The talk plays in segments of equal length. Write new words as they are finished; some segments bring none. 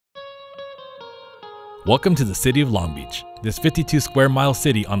Welcome to the city of Long Beach. This 52 square mile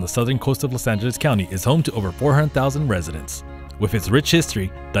city on the southern coast of Los Angeles County is home to over 400,000 residents. With its rich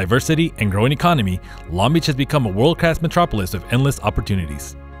history, diversity, and growing economy, Long Beach has become a world-class metropolis with endless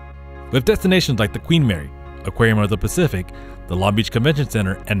opportunities. With destinations like the Queen Mary, Aquarium of the Pacific, the Long Beach Convention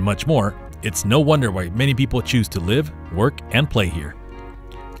Center, and much more, it's no wonder why many people choose to live, work, and play here.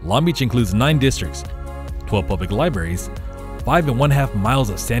 Long Beach includes 9 districts, 12 public libraries, 5.5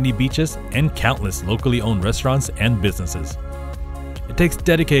 miles of sandy beaches, and countless locally owned restaurants and businesses. It takes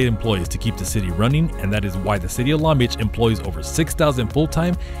dedicated employees to keep the city running, and that is why the city of Long Beach employs over 6,000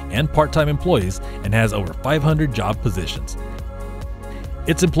 full-time and part-time employees and has over 500 job positions.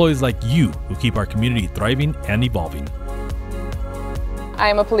 It's employees like you who keep our community thriving and evolving. I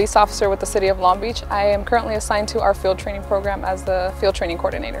am a police officer with the City of Long Beach. I am currently assigned to our field training program as the field training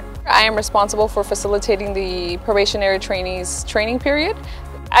coordinator. I am responsible for facilitating the probationary trainees training period.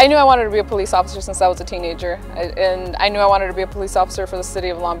 I knew I wanted to be a police officer since I was a teenager, and I knew I wanted to be a police officer for the City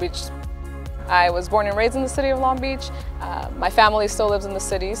of Long Beach. I was born and raised in the City of Long Beach. My family still lives in the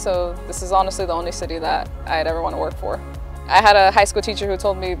city, so this is honestly the only city that I'd ever want to work for. I had a high school teacher who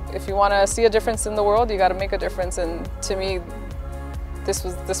told me, if you want to see a difference in the world, you got to make a difference, and to me, this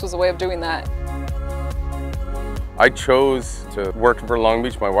was a way of doing that. I chose to work for Long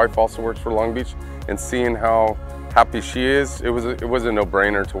Beach. My wife also works for Long Beach, and seeing how happy she is, it was a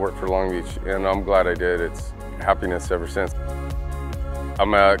no-brainer to work for Long Beach, and I'm glad I did. It's happiness ever since.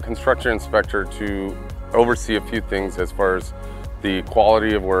 I'm a construction inspector to oversee a few things as far as the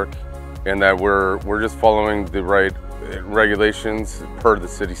quality of work, and that we're just following the right regulations per the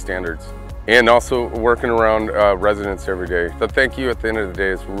city standards. And also working around residents every day. The thank you at the end of the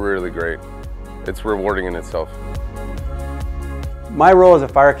day is really great. It's rewarding in itself. My role as a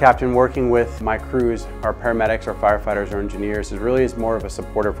fire captain working with my crews, our paramedics, our firefighters, our engineers, is more of a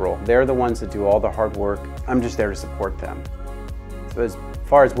supportive role. They're the ones that do all the hard work. I'm just there to support them. So as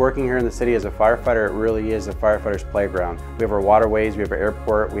far as working here in the city as a firefighter, it really is a firefighter's playground. We have our waterways, we have our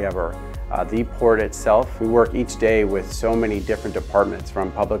airport, we have our the port itself. We work each day with so many different departments,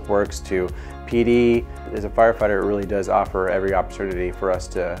 from public works to PD. As a firefighter, it really does offer every opportunity for us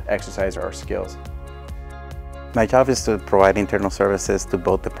to exercise our skills. My job is to provide internal services to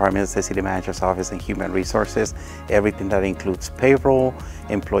both departments, the city manager's office and human resources, everything that includes payroll,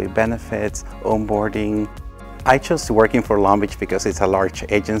 employee benefits, onboarding. I chose working for Long Beach because it's a large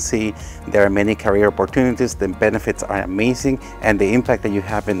agency. There are many career opportunities, the benefits are amazing, and the impact that you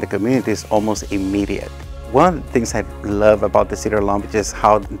have in the community is almost immediate. One of the things I love about the city of Long Beach is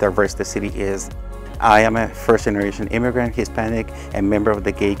how diverse the city is. I am a first-generation immigrant, Hispanic, and member of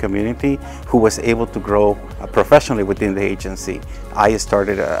the gay community who was able to grow professionally within the agency. I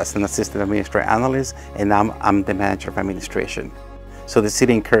started as an assistant administrative analyst, and now I'm the manager of administration. So the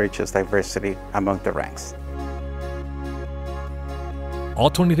city encourages diversity among the ranks. All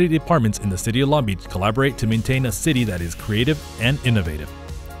 23 departments in the city of Long Beach collaborate to maintain a city that is creative and innovative.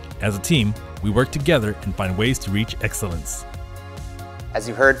 As a team, we work together and find ways to reach excellence. As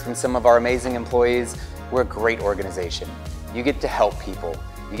you heard from some of our amazing employees, we're a great organization. You get to help people.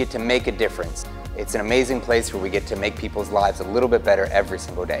 You get to make a difference. It's an amazing place where we get to make people's lives a little bit better every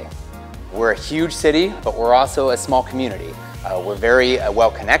single day. We're a huge city, but we're also a small community. We're very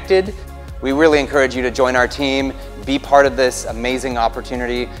well connected. We really encourage you to join our team, be part of this amazing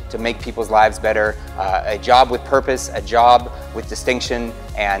opportunity to make people's lives better. A job with purpose, a job with distinction,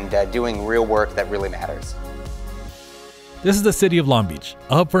 and doing real work that really matters. This is the city of Long Beach,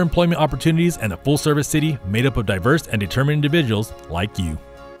 a hub for employment opportunities and a full-service city made up of diverse and determined individuals like you.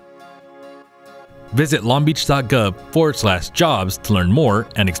 Visit longbeach.gov/jobs to learn more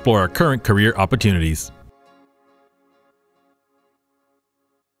and explore our current career opportunities.